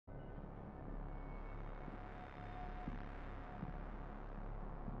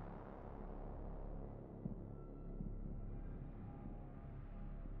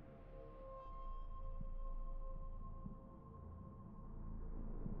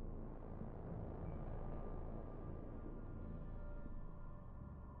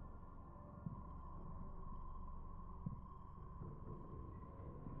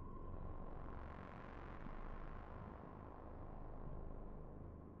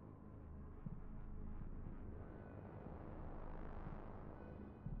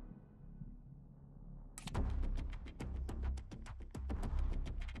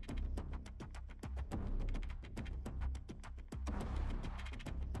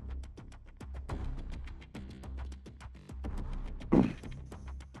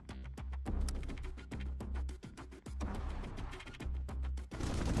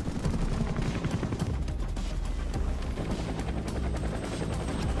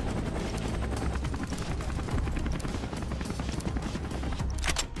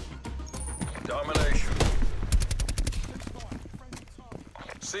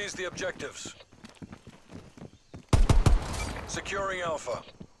Seize the objectives. Securing Alpha.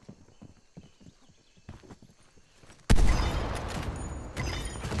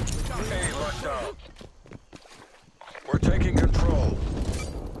 A locked down. We're taking control.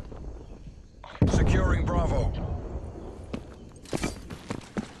 Securing Bravo.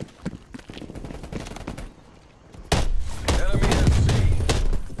 Enemy at sea.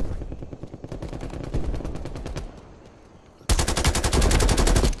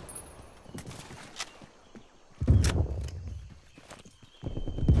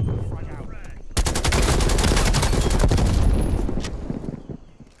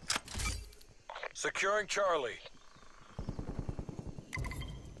 Securing Charlie.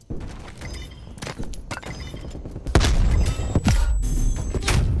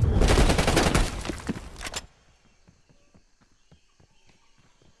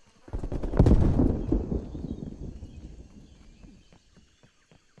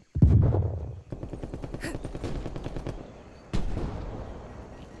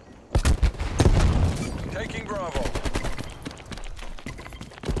 Taking Bravo.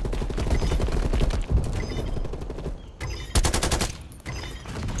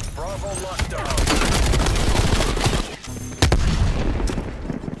 Bravo locked down.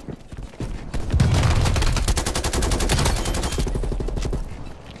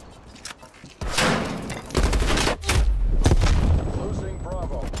 Losing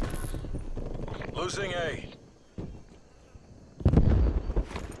Bravo. Losing A.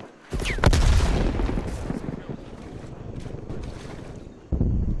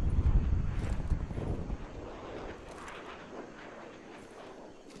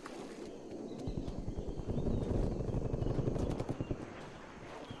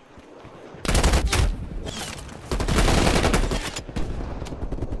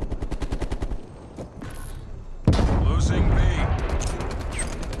 Losing B.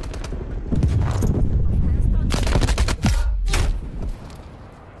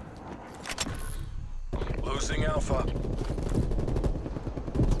 Losing Alpha.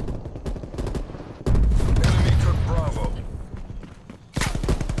 Enemy took Bravo.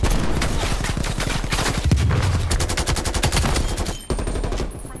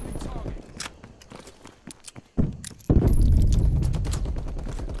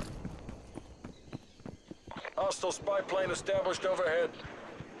 Hostile spy plane established overhead.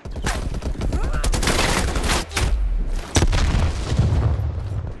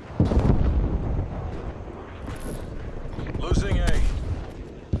 Losing A.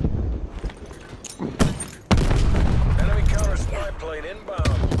 Enemy counter spy plane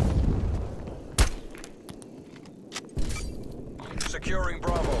inbound. Securing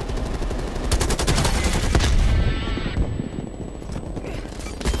Bravo.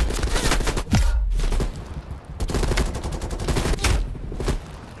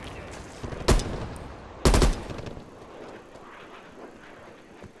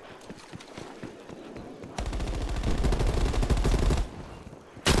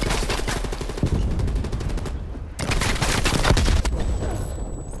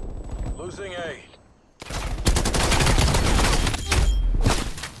 Losing A.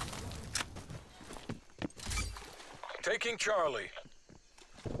 Taking Charlie.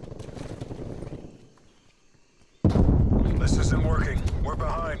 This isn't working. We're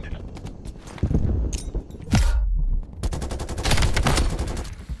behind.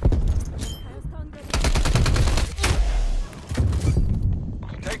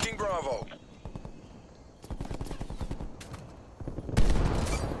 Taking Bravo.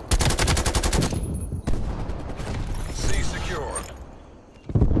 C secure.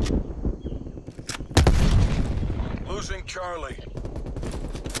 Losing Charlie.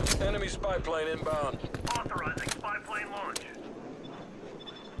 Enemy spy plane inbound. Authorizing spy plane launch.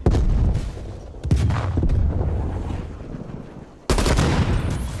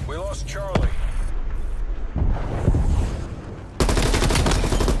 We lost Charlie.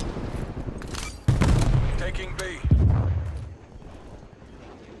 Taking B.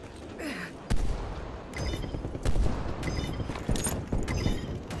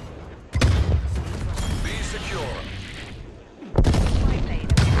 B secure.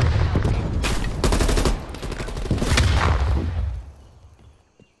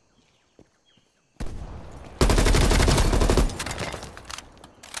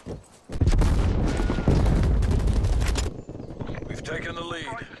 We've taken the lead.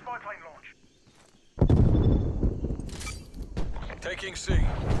 Spy plane launch. Taking C.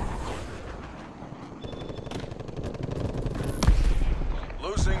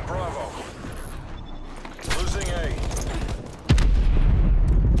 Losing Bravo. Losing A.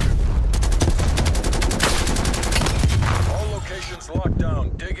 All locations locked down.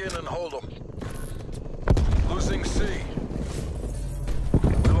 Dig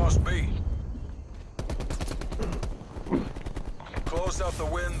close out the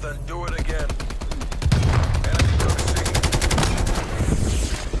wind, then do it again. Enemy took C.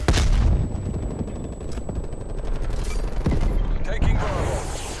 Taking Bravo.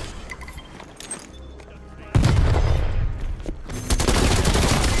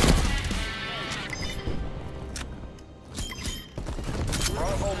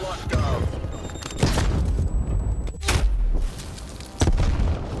 Bravo locked down.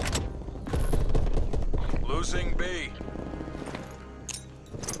 Losing B.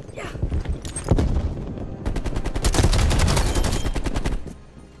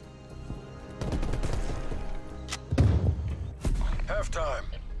 Halftime.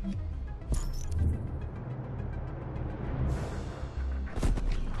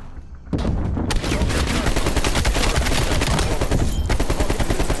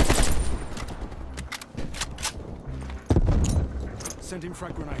 Sending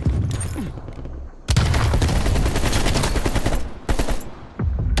frag grenade.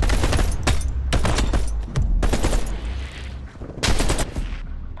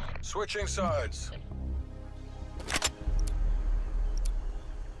 Switching sides.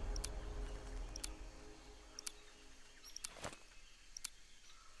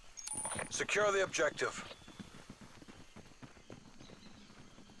 Secure the objective.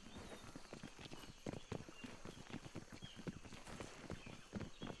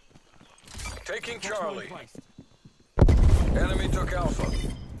 Taking Charlie. Enemy took Alpha.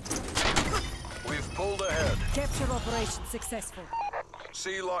 We've pulled ahead. Capture operation successful.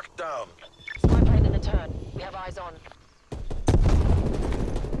 C locked down. Spy plane in the turn. We have eyes on.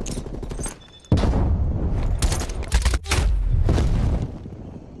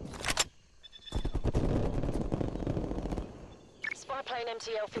 Spy plane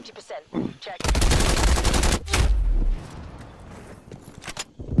MTL 50%. Check.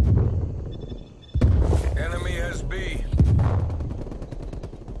 Enemy has B.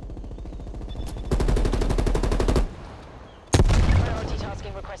 Priority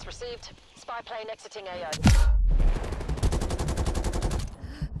tasking request received. Spy plane exiting AO.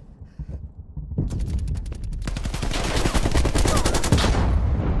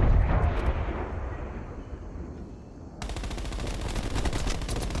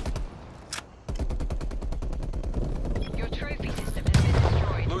 Your trophy system has been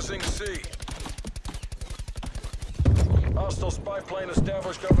destroyed. Losing C. Hostile spy plane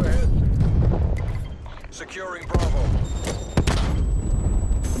established overhead. Securing Bravo.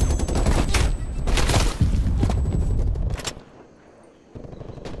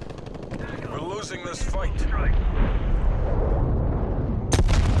 We're losing this fight. Strike.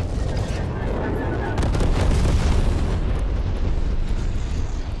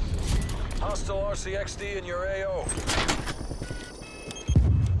 Hostile RCXD in your AO.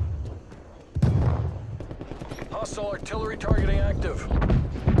 Hostile artillery targeting active.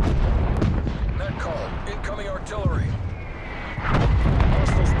 Net call. Incoming artillery.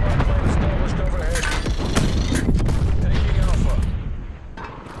 Hostile spy plane established overhead. Taking Alpha.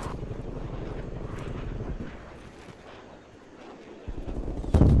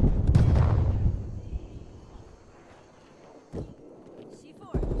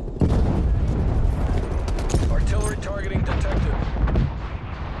 Artillery targeting detected.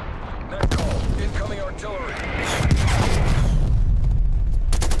 Net call. Incoming artillery.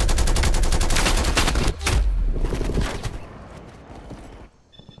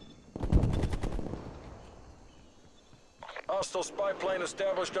 Hostile spy plane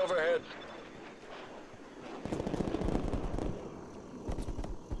established overhead.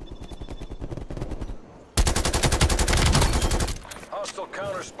 Hostile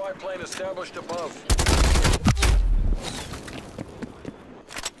counter spy plane established above.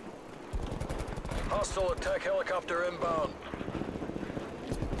 Hostile attack helicopter inbound.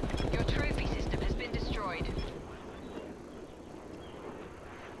 Your trophy system has been destroyed.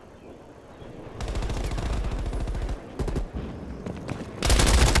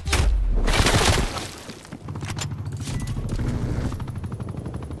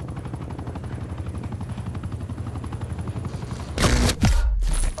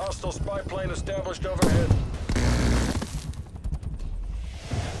 Hostile spy plane established overhead.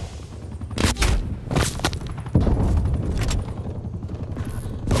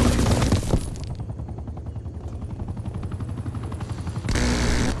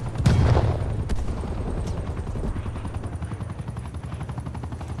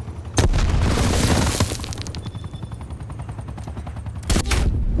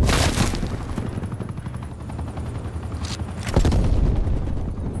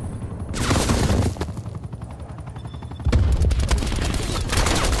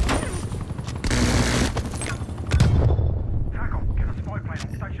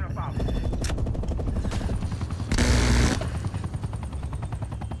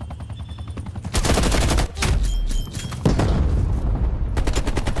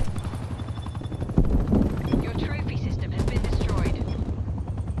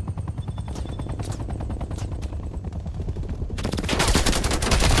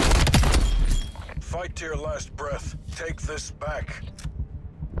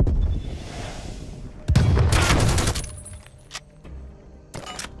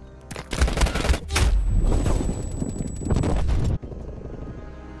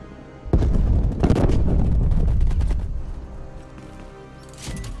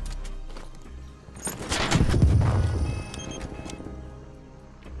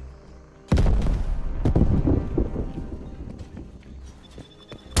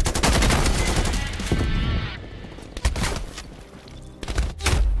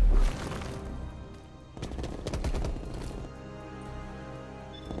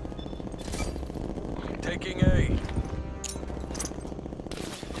 Taking A.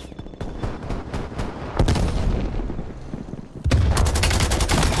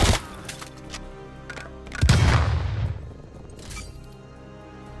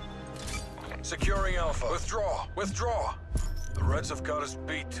 Securing Alpha. Withdraw! Withdraw! The Reds have got us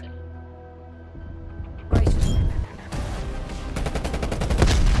beat.